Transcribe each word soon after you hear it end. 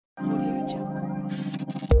Audio Jungle.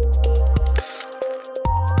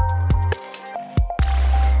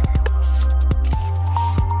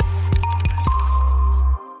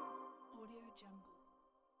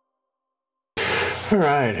 All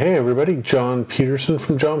right, hey everybody, John Peterson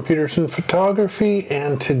from John Peterson Photography,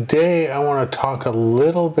 and today I want to talk a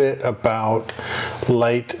little bit about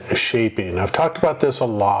light shaping. I've talked about this a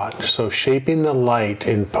lot, so shaping the light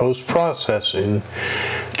in post-processing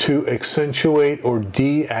to accentuate or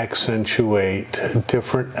de-accentuate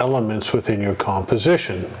different elements within your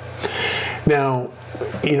composition. Now,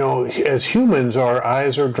 you know, as humans, our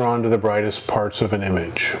eyes are drawn to the brightest parts of an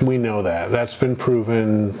image. We know that. That's been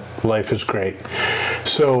proven. Life is great.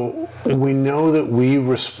 So we know that we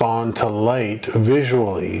respond to light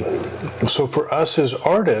visually. So for us as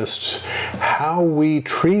artists, how we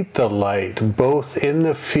treat the light, both in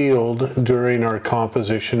the field during our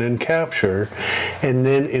composition and capture, and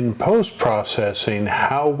then in post-processing,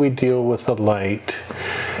 how we deal with the light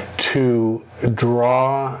to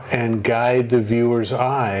draw and guide the viewer's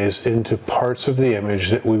eyes into parts of the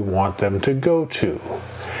image that we want them to go to.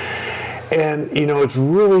 And you know, it's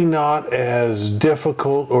really not as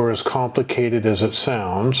difficult or as complicated as it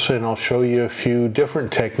sounds, and I'll show you a few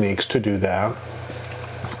different techniques to do that.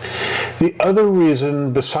 The other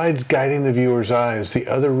reason, besides guiding the viewer's eyes, the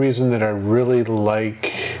other reason that I really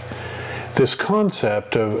like this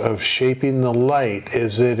concept of shaping the light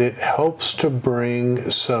is that it helps to bring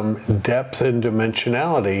some depth and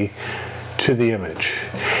dimensionality to the image.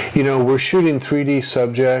 You know, we're shooting 3D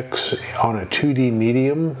subjects on a 2D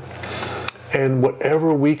medium, and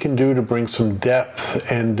whatever we can do to bring some depth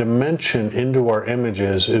and dimension into our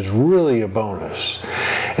images is really a bonus.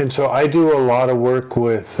 And so I do a lot of work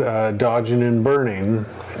with dodging and burning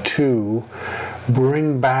to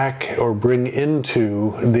bring back or bring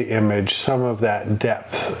into the image some of that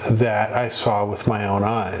depth that I saw with my own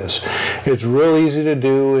eyes. It's real easy to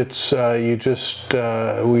do. It's you just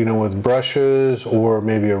you know, with brushes or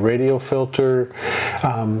maybe a radial filter.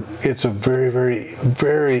 It's a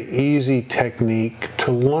very easy technique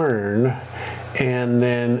to learn and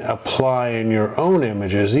then apply in your own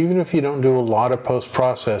images. Even if you don't do a lot of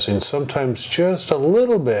post-processing, sometimes just a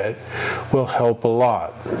little bit will help a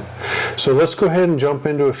lot. So let's go ahead and jump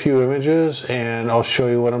into a few images and I'll show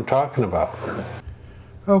you what I'm talking about.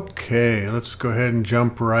 Okay, let's go ahead and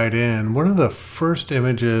jump right in. One of the first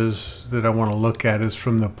images that I want to look at is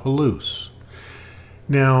from the Palouse.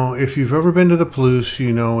 Now, if you've ever been to the Palouse,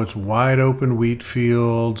 you know it's wide open wheat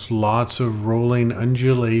fields, lots of rolling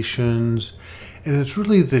undulations, and it's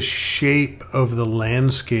really the shape of the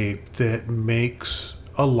landscape that makes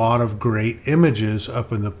a lot of great images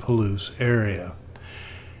up in the Palouse area.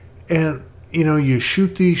 And you know, you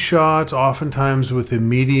shoot these shots oftentimes with a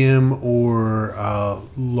medium or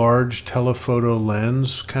large telephoto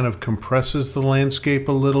lens, kind of compresses the landscape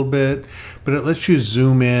a little bit, but it lets you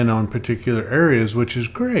zoom in on particular areas, which is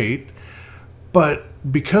great. But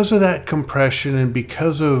because of that compression and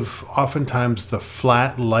because of oftentimes the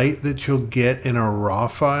flat light that you'll get in a raw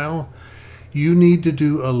file, you need to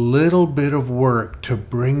do a little bit of work to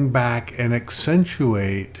bring back and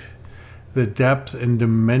accentuate the depth and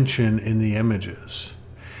dimension in the images.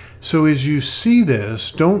 So as you see this,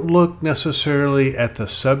 don't look necessarily at the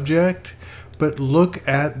subject, but look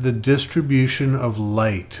at the distribution of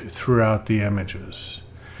light throughout the images.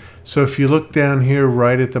 So if you look down here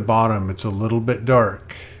right at the bottom, it's a little bit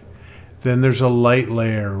dark. Then there's a light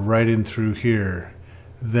layer right in through here.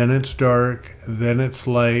 Then it's dark, then it's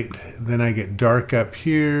light, then I get dark up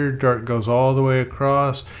here, dark goes all the way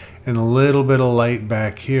across, and a little bit of light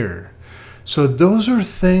back here. So those are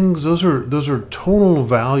things, those are tonal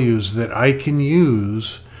values that I can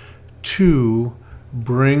use to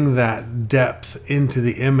bring that depth into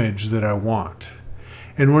the image that I want.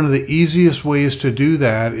 And one of the easiest ways to do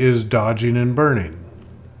that is dodging and burning.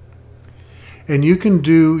 And you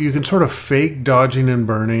can sort of fake dodging and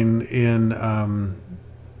burning in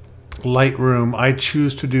Lightroom. I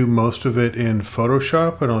choose to do most of it in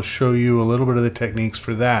Photoshop, and I'll show you a little bit of the techniques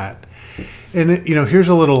for that. And you know, here's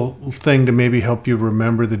a little thing to maybe help you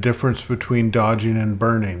remember the difference between dodging and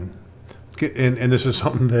burning. And this is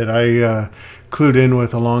something that I clued in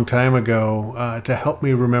with a long time ago to help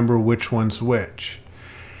me remember which one's which.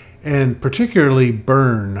 And particularly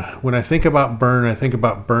burn. When I think about burn, I think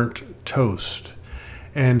about burnt toast.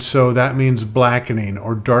 And so that means blackening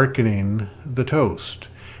or darkening the toast.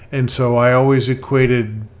 And so I always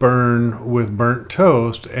equated burn with burnt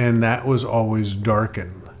toast, and that was always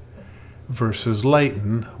darken versus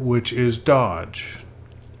lighten, which is dodge.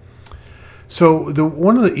 So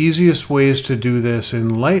one of the easiest ways to do this in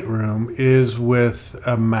Lightroom is with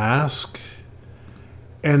a mask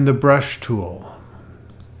and the brush tool.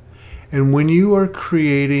 And when you are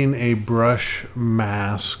creating a brush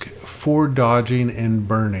mask for dodging and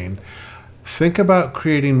burning, think about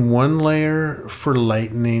creating one layer for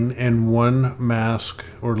lightening and one mask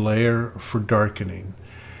or layer for darkening.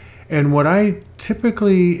 And what I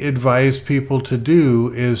typically advise people to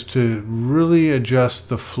do is to really adjust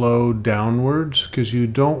the flow downwards, because you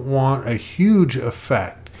don't want a huge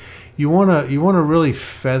effect. You want to really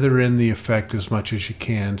feather in the effect as much as you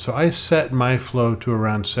can. So I set my flow to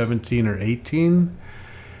around 17 or 18.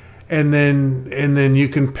 And then you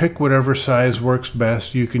can pick whatever size works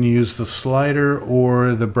best. You can use the slider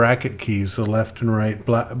or the bracket keys. The left and right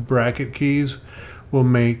bracket keys will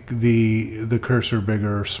make the cursor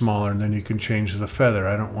bigger or smaller, and then you can change the feather.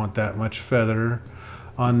 I don't want that much feather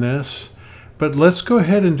on this. But let's go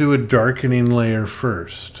ahead and do a darkening layer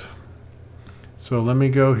first. So let me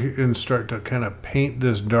go here and start to kind of paint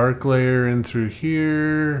this dark layer in through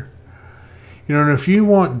here. You know, and if you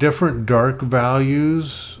want different dark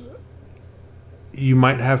values, you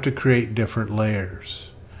might have to create different layers.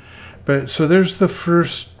 But so there's the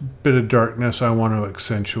first bit of darkness I want to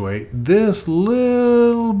accentuate. This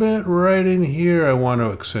little bit right in here I want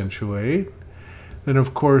to accentuate. Then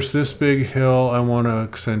of course this big hill I want to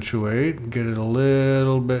accentuate, get it a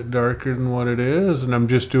little bit darker than what it is. And I'm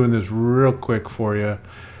just doing this real quick for you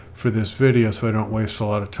for this video so I don't waste a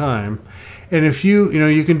lot of time. And if you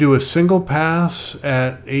can do a single pass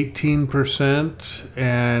at 18%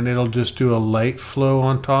 and it'll just do a light flow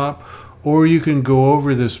on top, or you can go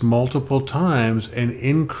over this multiple times and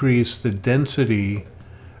increase the density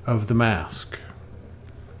of the mask.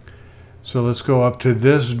 So let's go up to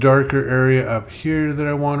this darker area up here that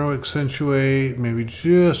I want to accentuate, maybe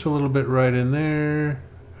just a little bit right in there.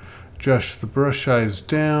 Adjust the brush size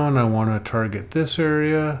down. I want to target this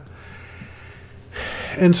area.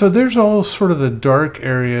 And so there's all sort of the dark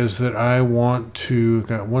areas that I want to,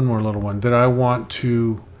 got one more little one, that I want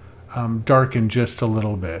to darken just a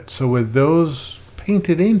little bit. So with those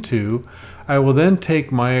painted into, I will then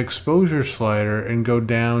take my exposure slider and go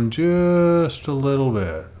down just a little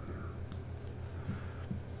bit.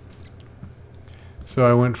 So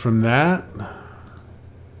I went from that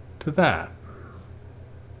to that.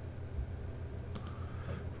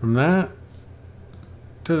 From that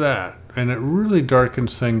to that. And it really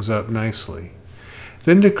darkens things up nicely.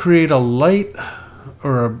 Then to create a light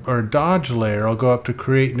or a dodge layer, I'll go up to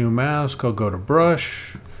create new mask, I'll go to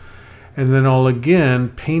brush, and then I'll again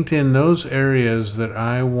paint in those areas that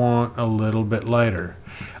I want a little bit lighter.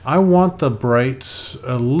 I want the brights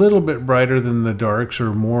a little bit brighter than the darks,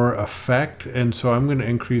 or more effect, and so I'm going to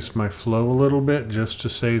increase my flow a little bit just to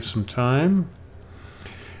save some time.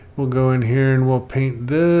 We'll go in here and we'll paint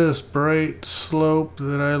this bright slope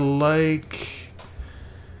that I like.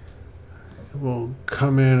 We'll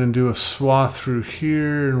come in and do a swath through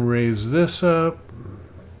here and raise this up.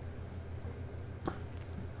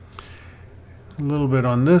 A little bit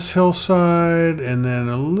on this hillside, and then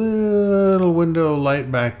a little window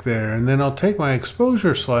light back there. And then I'll take my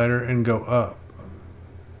exposure slider and go up.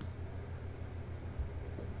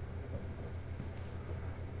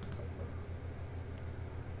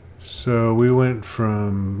 So we went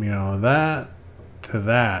from, that to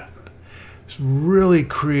that. It's really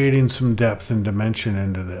creating some depth and dimension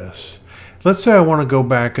into this. Let's say I want to go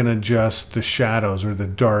back and adjust the shadows or the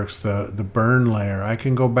darks, the burn layer. I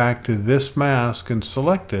can go back to this mask and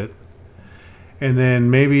select it. And then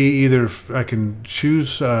maybe either I can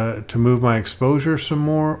choose to move my exposure some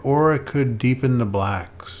more, or I could deepen the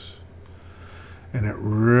blacks. And it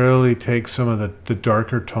really takes some of the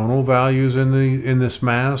darker tonal values in this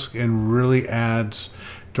mask and really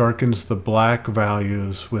darkens the black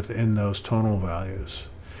values within those tonal values.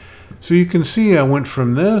 So you can see I went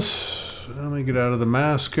from this. Let me get out of the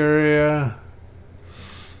mask area.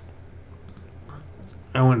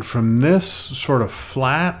 I went from this sort of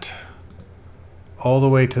flat all the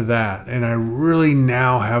way to that. And I really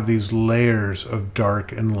now have these layers of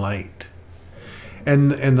dark and light.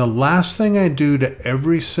 And the last thing I do to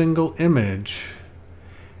every single image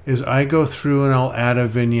is I go through and I'll add a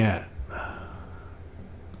vignette.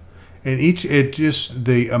 And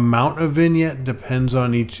the amount of vignette depends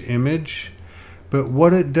on each image. But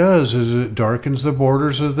what it does is it darkens the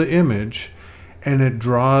borders of the image, and it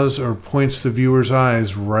draws or points the viewer's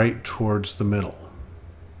eyes right towards the middle.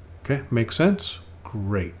 Okay, make sense?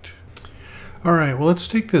 Great. All right, well, let's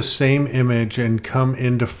take this same image and come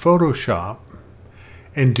into Photoshop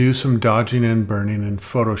and do some dodging and burning in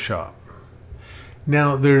Photoshop.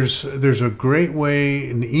 Now, there's a great way,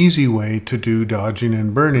 an easy way to do dodging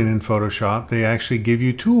and burning in Photoshop. They actually give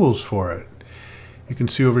you tools for it. You can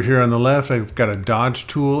see over here on the left, I've got a dodge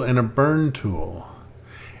tool and a burn tool.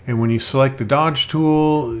 And when you select the dodge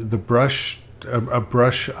tool, the brush, a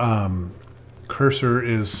brush cursor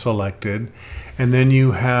is selected. And then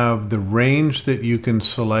you have the range that you can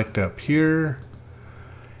select up here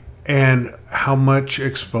and how much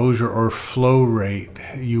exposure or flow rate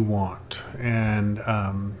you want. And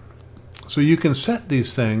so you can set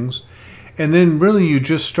these things, and then really you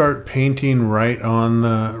just start painting right on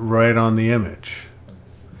the image.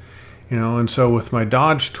 You know, and so with my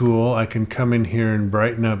dodge tool, I can come in here and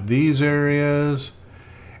brighten up these areas.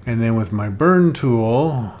 And then with my burn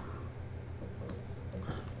tool,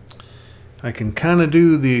 I can kind of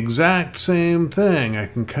do the exact same thing. I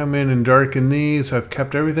can come in and darken these. I've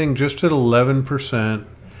kept everything just at 11%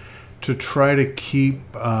 to try to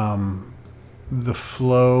keep the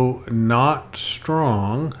flow not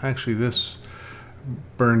strong. Actually, this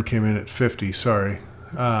burn came in at 50, sorry.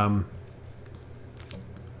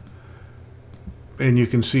 And you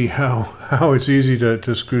can see how it's easy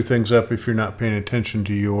to screw things up if you're not paying attention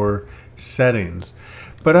to your settings.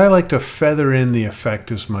 But I like to feather in the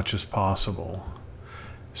effect as much as possible.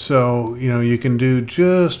 So, you know, you can do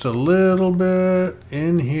just a little bit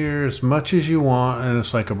in here, as much as you want, and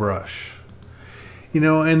it's like a brush. You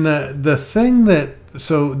know, and the thing that,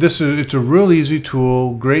 so it's a real easy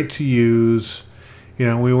tool, great to use. You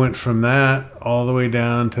know, we went from that all the way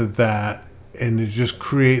down to that. And it just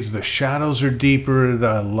creates, the shadows are deeper,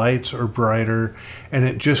 the lights are brighter, and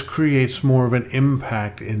it just creates more of an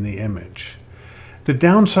impact in the image. The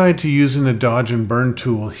downside to using the dodge and burn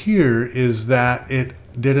tool here is that it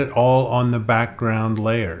did it all on the background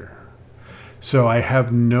layer. So I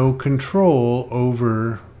have no control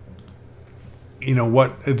over, you know,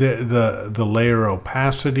 what the layer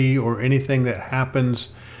opacity or anything that happens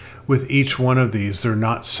with each one of these. They're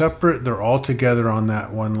not separate, they're all together on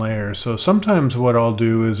that one layer. So sometimes what I'll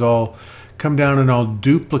do is I'll come down and I'll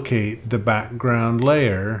duplicate the background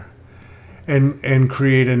layer and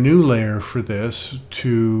create a new layer for this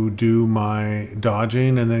to do my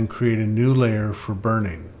dodging, and then create a new layer for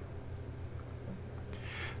burning.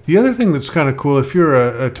 The other thing that's kind of cool, if you're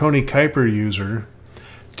a Tony Kuiper user,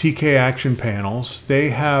 TK Action Panels, they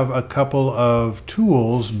have a couple of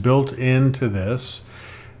tools built into this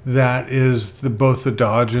that is both the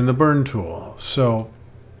dodge and the burn tool. So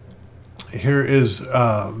here is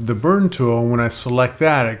the burn tool. When I select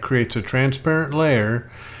that, it creates a transparent layer.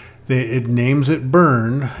 It names it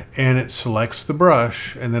burn, and it selects the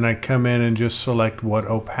brush, and then I come in and just select what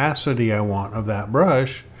opacity I want of that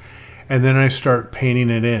brush, and then I start painting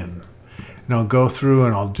it in. And I'll go through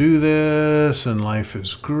and I'll do this, and life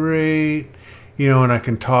is great, you know, and I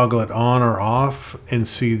can toggle it on or off and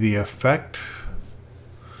see the effect.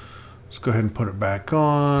 Let's go ahead and put it back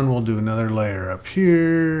on. We'll do another layer up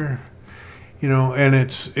here. You know, and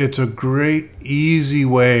it's a great, easy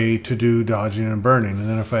way to do dodging and burning. And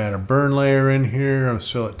then if I add a burn layer in here, I'm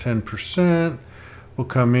still at 10%. We'll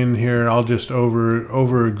come in here and I'll just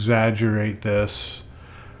over exaggerate this.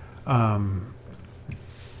 And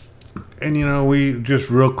you know, we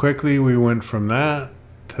just real quickly, we went from that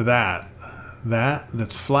to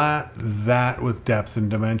that's flat, that with depth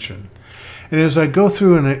and dimension. And as I go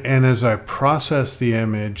through and as I process the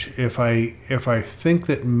image, if I think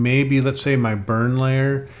that maybe, let's say my burn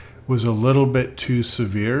layer was a little bit too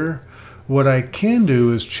severe, what I can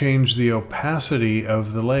do is change the opacity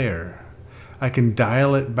of the layer. I can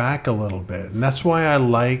dial it back a little bit. And that's why I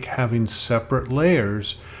like having separate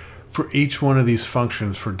layers for each one of these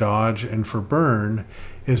functions, for dodge and for burn,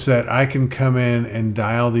 is that I can come in and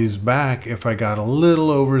dial these back if I got a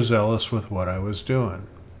little overzealous with what I was doing.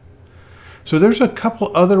 So there's a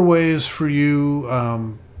couple other ways for you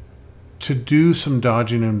to do some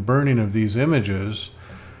dodging and burning of these images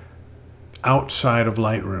outside of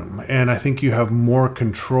Lightroom. And I think you have more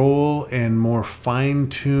control and more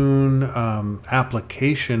fine-tuned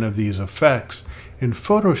application of these effects in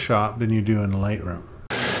Photoshop than you do in Lightroom.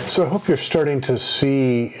 So I hope you're starting to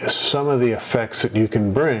see some of the effects that you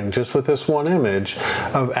can bring just with this one image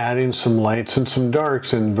of adding some lights and some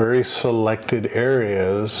darks in very selected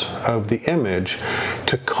areas of the image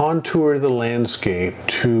to contour the landscape,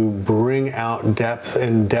 to bring out depth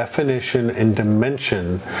and definition and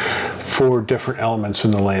dimension for different elements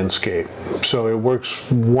in the landscape. So it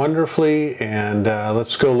works wonderfully, and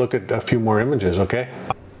let's go look at a few more images, okay?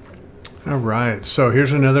 All right, so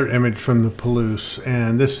here's another image from the Palouse,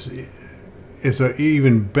 and this is an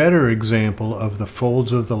even better example of the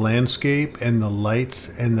folds of the landscape and the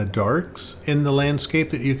lights and the darks in the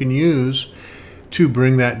landscape that you can use to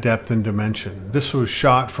bring that depth and dimension. This was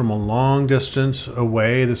shot from a long distance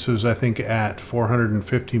away. This was, I think, at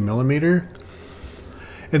 450 millimeter.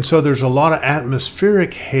 And so there's a lot of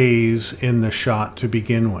atmospheric haze in the shot to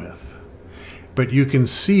begin with. But you can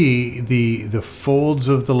see the folds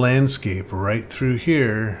of the landscape right through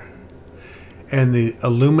here, and the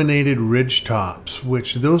illuminated ridge tops,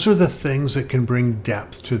 which those are the things that can bring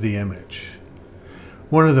depth to the image.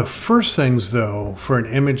 One of the first things, though, for an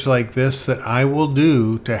image like this that I will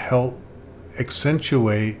do to help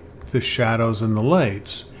accentuate the shadows and the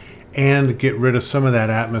lights and get rid of some of that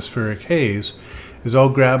atmospheric haze is I'll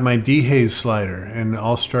grab my dehaze slider and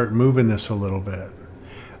I'll start moving this a little bit.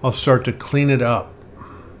 I'll start to clean it up.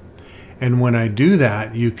 And when I do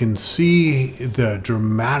that, you can see the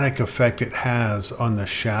dramatic effect it has on the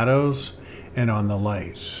shadows and on the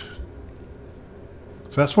lights.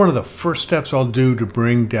 So that's one of the first steps I'll do to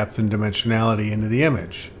bring depth and dimensionality into the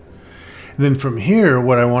image. And then from here,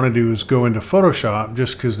 what I want to do is go into Photoshop,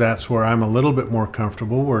 just because that's where I'm a little bit more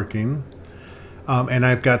comfortable working. And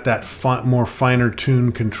I've got that more finer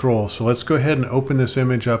tune control. So let's go ahead and open this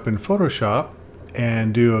image up in Photoshop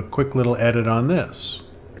and do a quick little edit on this.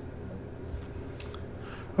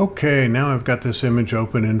 Okay, now I've got this image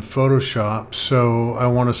open in Photoshop, so I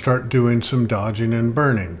want to start doing some dodging and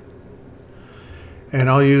burning. And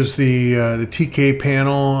I'll use the TK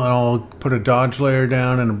panel, and I'll put a dodge layer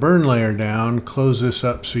down and a burn layer down, close this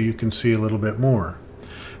up so you can see a little bit more.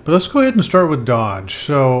 But let's go ahead and start with dodge.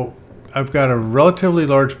 So I've got a relatively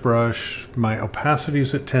large brush, my opacity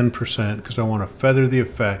is at 10% because I want to feather the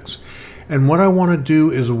effects. And what I want to do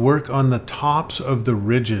is work on the tops of the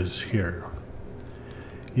ridges here.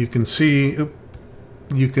 You can see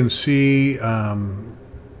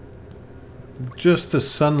just the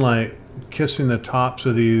sunlight kissing the tops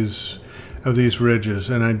of these ridges,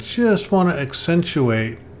 and I just want to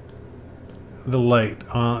accentuate the light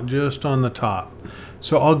just on the top.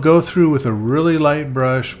 So I'll go through with a really light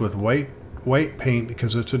brush with white paint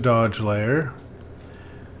because it's a dodge layer,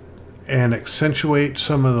 and accentuate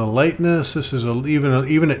some of the lightness. This is even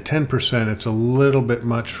at 10%, it's a little bit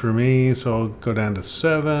much for me, so I'll go down to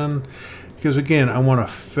 7, because again, I want to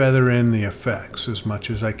feather in the effects as much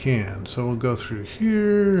as I can. So we'll go through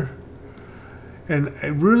here, and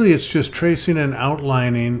really it's just tracing and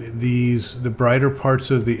outlining the brighter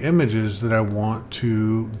parts of the images that I want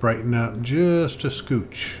to brighten up just a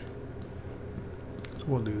scooch.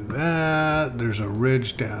 We'll do that. There's a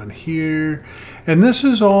ridge down here. And this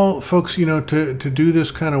is all, folks, you know, to do this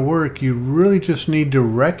kind of work, you really just need to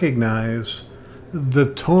recognize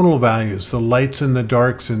the tonal values, the lights and the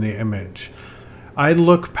darks in the image. I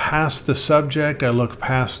look past the subject, I look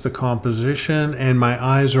past the composition, and my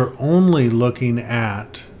eyes are only looking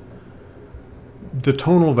at the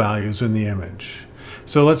tonal values in the image.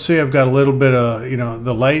 So let's say I've got a little bit of, you know,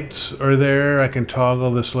 the lights are there. I can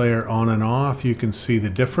toggle this layer on and off. You can see the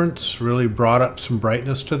difference, really brought up some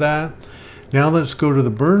brightness to that. Now let's go to the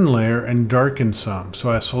burn layer and darken some. So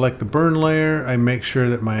I select the burn layer. I make sure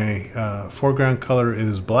that my foreground color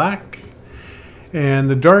is black. And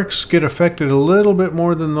the darks get affected a little bit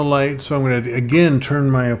more than the light. So I'm going to, again,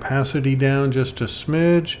 turn my opacity down just a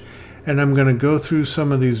smidge. And I'm going to go through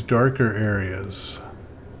some of these darker areas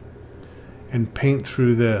and paint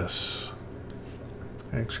through this.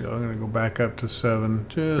 Actually, I'm going to go back up to 7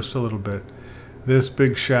 just a little bit. This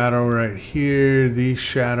big shadow right here, these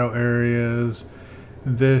shadow areas,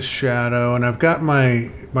 this shadow, and I've got my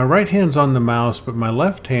right hand's on the mouse, but my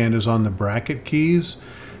left hand is on the bracket keys,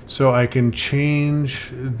 so I can change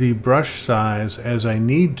the brush size as I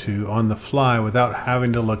need to on the fly without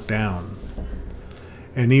having to look down.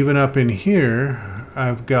 And even up in here,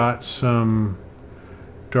 I've got some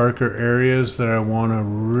darker areas that I want to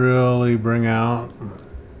really bring out.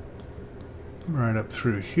 Right up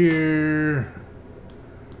through here,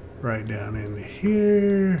 right down into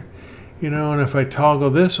here, you know, and if I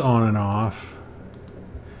toggle this on and off,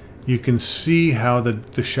 you can see how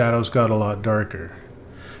the shadows got a lot darker.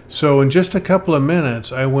 So in just a couple of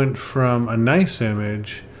minutes, I went from a nice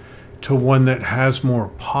image to one that has more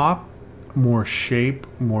pop, more shape,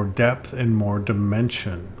 more depth, and more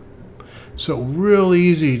dimension. So real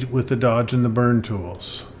easy with the dodge and the burn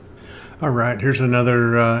tools. All right, here's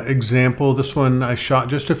another example. This one I shot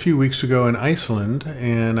just a few weeks ago in Iceland,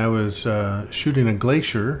 and I was shooting a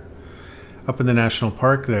glacier up in the national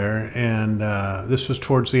park there, and this was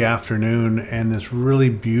towards the afternoon, and this really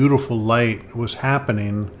beautiful light was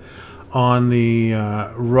happening on the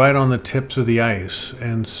right on the tips of the ice,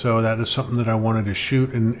 and so that is something that I wanted to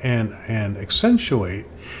shoot and accentuate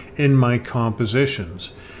in my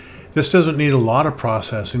compositions. This doesn't need a lot of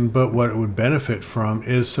processing, but what it would benefit from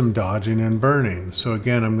is some dodging and burning. So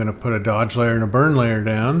again, I'm going to put a dodge layer and a burn layer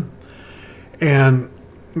down. And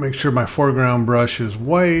Make sure my foreground brush is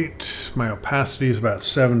white. My opacity is about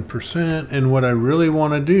 7%. And what I really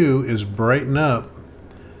want to do is brighten up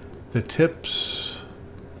the tips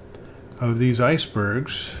of these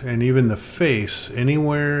icebergs and even the face.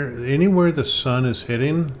 Anywhere the sun is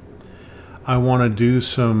hitting, I want to do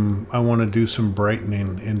some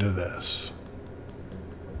brightening into this.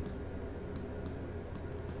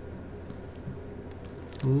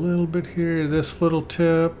 A little bit here, this little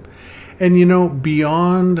tip. And you know,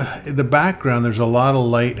 beyond the background, there's a lot of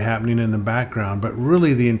light happening in the background, but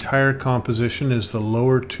really the entire composition is the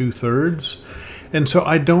lower 2/3. And so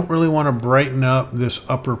I don't really want to brighten up this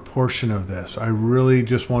upper portion of this. I really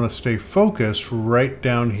just want to stay focused right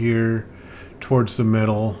down here towards the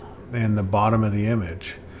middle and the bottom of the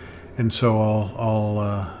image. And so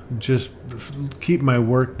I'll just keep my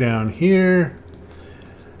work down here.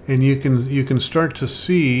 And you can start to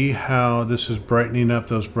see how this is brightening up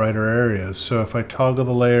those brighter areas. So if I toggle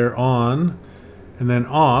the layer on and then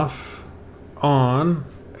off, on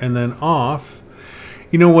and then off,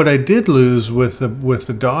 you know what I did lose with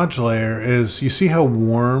the dodge layer is, you see how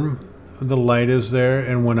warm the light is there,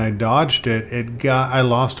 and when I dodged it, I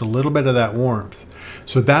lost a little bit of that warmth.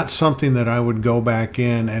 So that's something that I would go back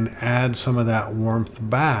in and add some of that warmth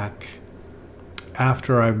back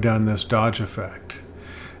after I've done this dodge effect.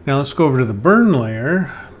 Now let's go over to the burn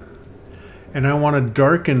layer, and I want to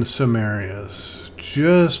darken some areas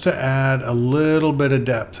just to add a little bit of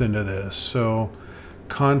depth into this. So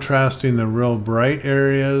contrasting the real bright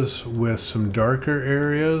areas with some darker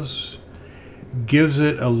areas gives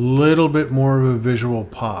it a little bit more of a visual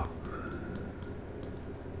pop.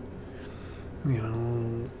 You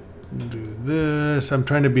know, do this. I'm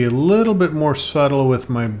trying to be a little bit more subtle with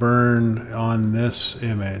my burn on this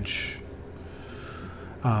image.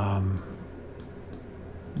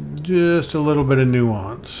 Just a little bit of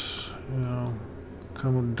nuance, you know.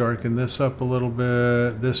 Come darken this up a little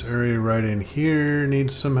bit. This area right in here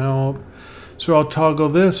needs some help. So I'll toggle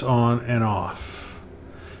this on and off.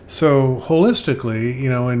 So holistically, you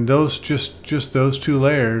know, in those just those two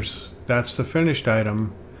layers, that's the finished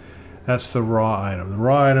item. That's the raw item. The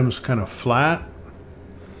raw item's kind of flat.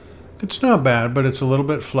 It's not bad, but it's a little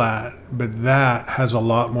bit flat. But that has a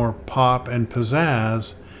lot more pop and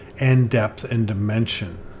pizzazz and depth and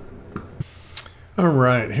dimension. All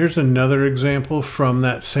right, here's another example from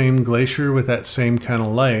that same glacier with that same kind of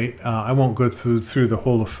light. I won't go through the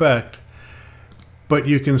whole effect, but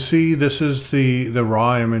you can see this is the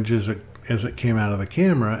raw image as it came out of the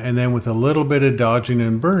camera, and then with a little bit of dodging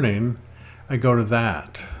and burning, I go to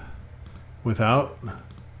that. Without,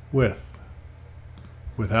 with,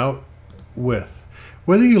 without, with.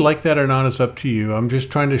 Whether you like that or not is up to you. I'm just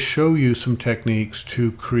trying to show you some techniques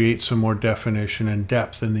to create some more definition and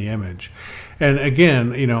depth in the image. And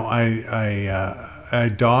again, you know, I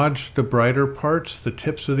dodged the brighter parts, the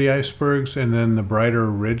tips of the icebergs, and then the brighter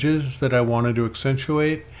ridges that I wanted to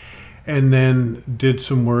accentuate, and then did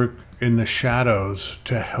some work in the shadows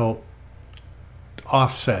to help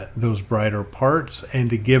offset those brighter parts and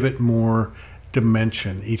to give it more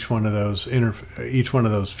dimension, each one of those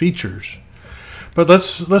features. But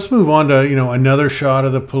let's move on to, you know, another shot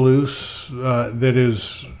of the Palouse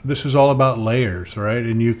this is all about layers, right?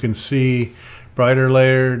 And you can see brighter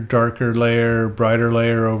layer, brighter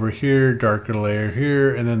layer over here, darker layer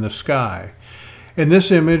here, and then the sky. And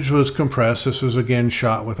this image was compressed. This was again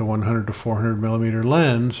shot with a 100 to 400 millimeter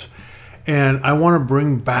lens. And I want to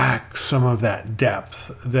bring back some of that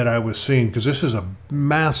depth that I was seeing, because this is a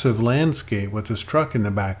massive landscape with this truck in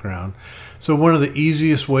the background. So one of the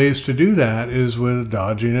easiest ways to do that is with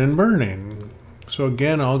dodging and burning. So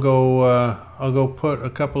again, I'll go put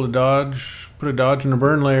a dodge and a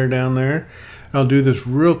burn layer down there. I'll do this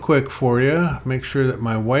real quick for you. Make sure that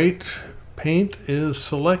my white paint is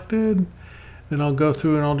selected. Then I'll go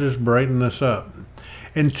through and I'll just brighten this up.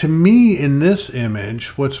 And to me, in this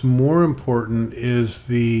image, what's more important is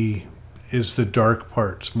the dark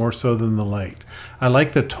parts, more so than the light. I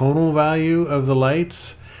like the tonal value of the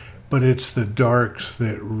lights, but it's the darks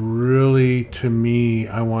that really, to me,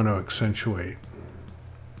 I want to accentuate.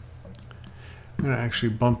 I'm going to actually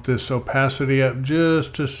bump this opacity up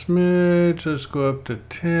just a smidge. Let's go up to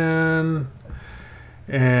 10.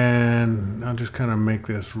 And I'll just kind of make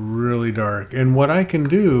this really dark. And what I can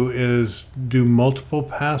do is do multiple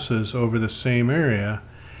passes over the same area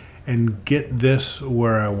and get this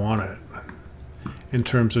where I want it in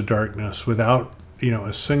terms of darkness without, you know,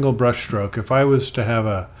 a single brush stroke. If I was to have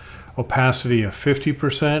a opacity of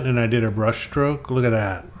 50% and I did a brush stroke, look at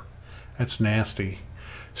that. That's nasty.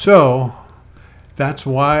 So That's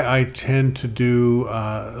why I tend to do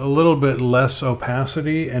a little bit less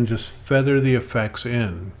opacity and just feather the effects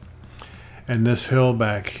in. And this hill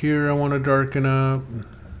back here I want to darken up.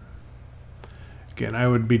 Again, I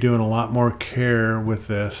would be doing a lot more care with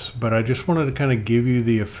this, but I just wanted to kind of give you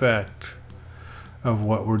the effect of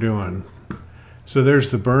what we're doing. So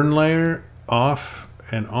there's the burn layer, off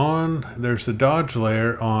and on. There's the dodge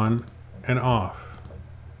layer, on and off.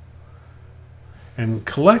 And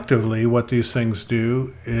collectively, what these things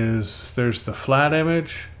do is there's the flat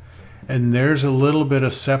image, and there's a little bit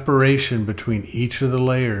of separation between each of the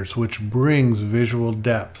layers, which brings visual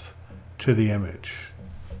depth to the image.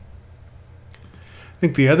 I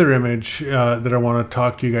think the other image that I want to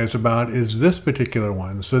talk to you guys about is this particular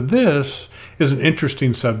one. So this is an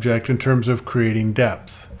interesting subject in terms of creating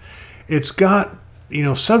depth. It's got, you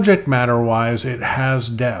know, subject matter wise, it has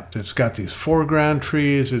depth. It's got these foreground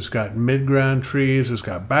trees, it's got midground trees, it's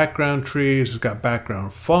got background trees, it's got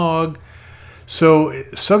background fog. So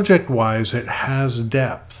subject wise, it has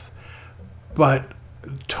depth. But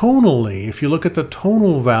tonally, if you look at the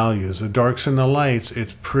tonal values, the darks and the lights,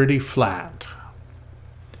 it's pretty flat.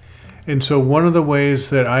 And so one of the ways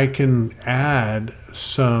that I can add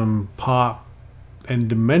some pop and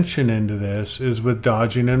dimension into this is with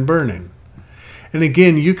dodging and burning. And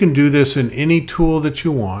again, you can do this in any tool that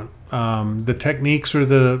you want. The techniques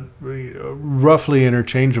are roughly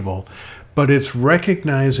interchangeable, but it's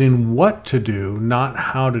recognizing what to do, not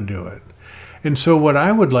how to do it. And so what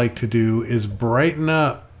I would like to do is brighten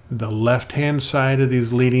up the left-hand side of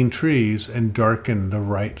these leading trees and darken the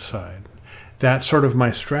right side. That's sort of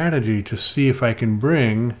my strategy to see if I can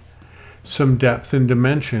bring some depth and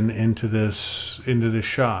dimension into this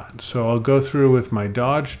shot. So I'll go through with my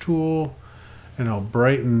dodge tool and I'll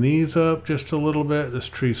brighten these up just a little bit. This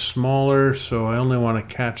tree's smaller, so I only want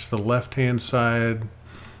to catch the left-hand side.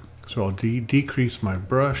 So I'll decrease my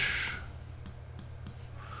brush.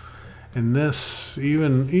 And this,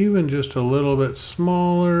 even just a little bit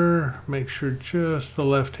smaller, make sure just the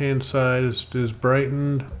left-hand side is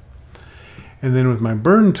brightened. And then with my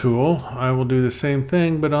burn tool, I will do the same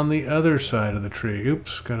thing, but on the other side of the tree.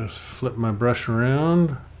 Oops, gotta flip my brush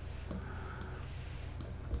around.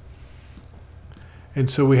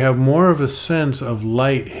 And so we have more of a sense of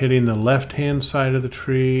light hitting the left-hand side of the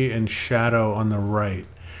tree and shadow on the right.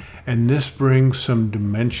 And this brings some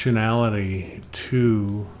dimensionality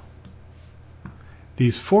to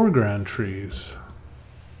these foreground trees.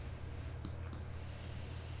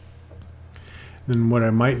 Then what I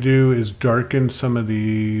might do is darken some of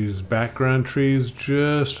these background trees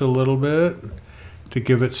just a little bit to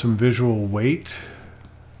give it some visual weight.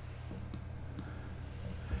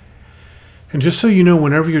 And just so you know,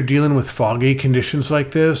 whenever you're dealing with foggy conditions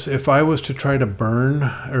like this, if I was to try to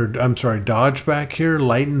dodge back here,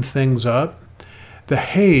 lighten things up, the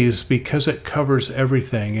haze, because it covers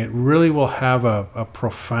everything, it really will have a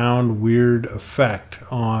profound, weird effect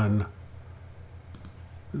on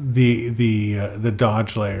the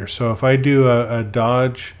dodge layer. So if I do a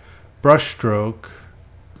dodge brush stroke,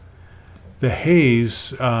 the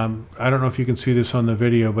haze, I don't know if you can see this on the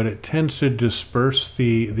video, but it tends to disperse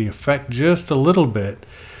the effect just a little bit.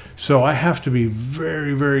 So I have to be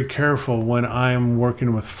very, very careful when I'm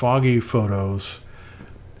working with foggy photos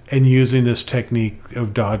and using this technique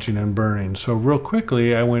of dodging and burning. So real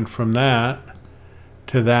quickly, I went from that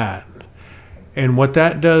to that. And what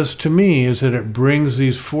that does to me is that it brings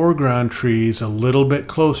these foreground trees a little bit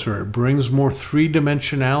closer. It brings more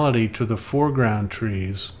three-dimensionality to the foreground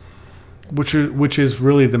trees, which is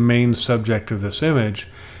really the main subject of this image,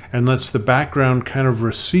 and lets the background kind of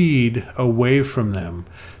recede away from them.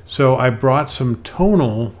 So I brought some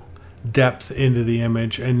tonal depth into the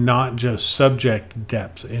image and not just subject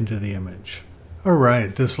depth into the image. All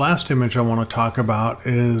right, this last image I want to talk about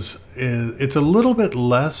is it's a little bit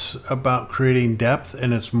less about creating depth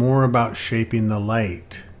and it's more about shaping the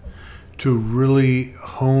light to really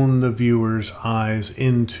hone the viewer's eyes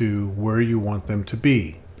into where you want them to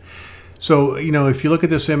be. So, you know, if you look at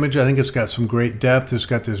this image, I think it's got some great depth. It's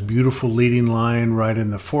got this beautiful leading line right in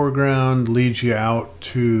the foreground, leads you out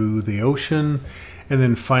to the ocean, and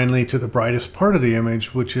then finally to the brightest part of the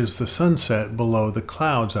image, which is the sunset below the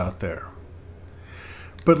clouds out there.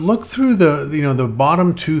 But look through the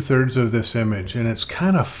bottom 2/3 of this image, and it's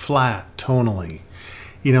kind of flat tonally.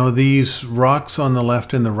 You know, these rocks on the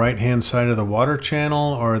left and the right-hand side of the water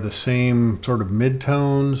channel are the same sort of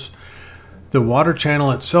midtones. The water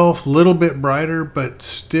channel itself, a little bit brighter, but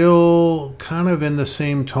still kind of in the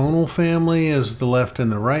same tonal family as the left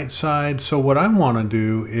and the right side. So what I want to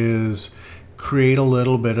do is create a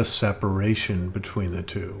little bit of separation between the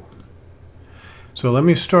two. So let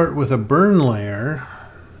me start with a burn layer.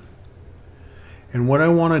 And what I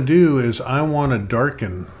want to do is I want to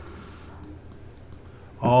darken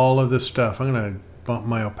all of this stuff. I'm going to bump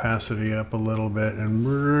my opacity up a little bit and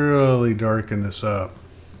really darken this up.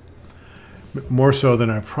 More so than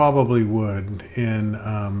I probably would in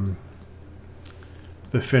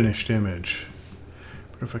the finished image.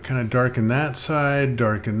 But if I kind of darken that side,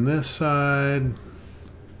 darken this side,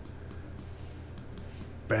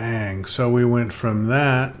 bang. So we went from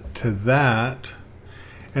that to that.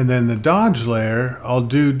 And then the dodge layer, I'll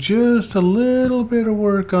do just a little bit of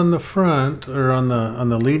work on the front or on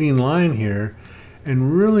the leading line here,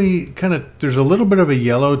 and really kind of, there's a little bit of a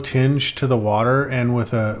yellow tinge to the water, and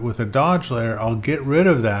with a dodge layer, I'll get rid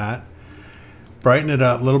of that, brighten it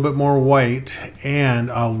up, a little bit more white, and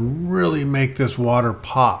I'll really make this water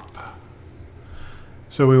pop.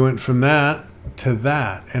 So we went from that to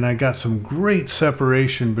that, and I got some great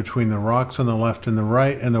separation between the rocks on the left and the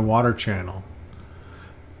right and the water channel.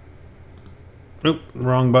 Oop,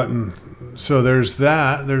 wrong button. So there's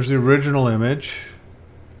that, there's the original image.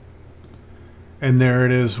 And there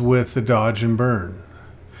it is with the dodge and burn.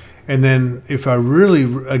 And then if I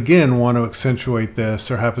really, again, want to accentuate this,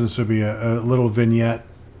 there happens to be a little vignette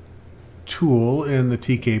tool in the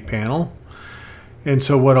TK panel. And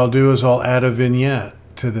so what I'll do is I'll add a vignette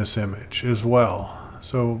to this image as well.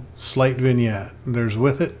 So slight vignette. There's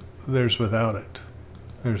with it, there's without it.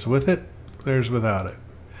 There's with it, there's without it.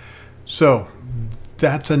 So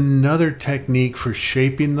that's another technique for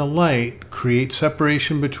shaping the light, create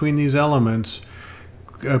separation between these elements,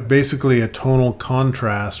 basically a tonal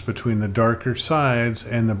contrast between the darker sides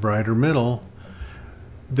and the brighter middle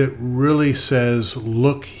that really says,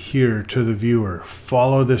 look here to the viewer,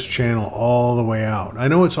 follow this channel all the way out. I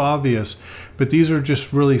know it's obvious, but these are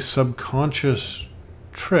just really subconscious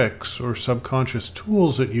tricks or subconscious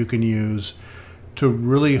tools that you can use to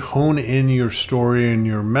really hone in your story and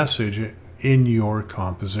your message in your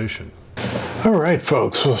composition. All right,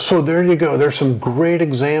 folks, so there you go. There's some great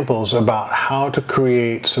examples about how to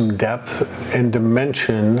create some depth and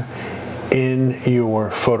dimension in your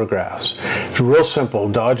photographs. It's real simple,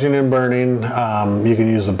 dodging and burning. You can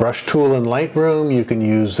use the brush tool in Lightroom, you can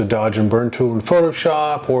use the dodge and burn tool in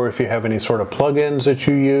Photoshop, or if you have any sort of plugins that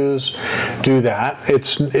you use, do that.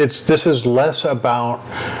 This is less about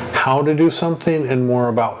how to do something and more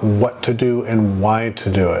about what to do and why to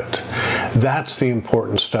do it. That's the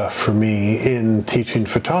important stuff for me in teaching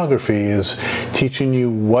photography, is teaching you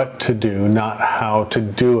what to do, not how to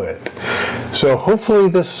do it. So hopefully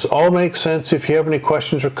this all makes sense. If you have any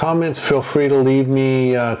questions or comments, feel free to leave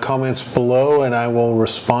me comments below and I will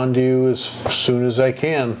respond to you as soon as I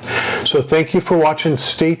can. So thank you for watching.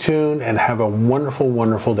 Stay tuned and have a wonderful,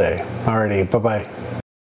 wonderful day. Alrighty, bye-bye.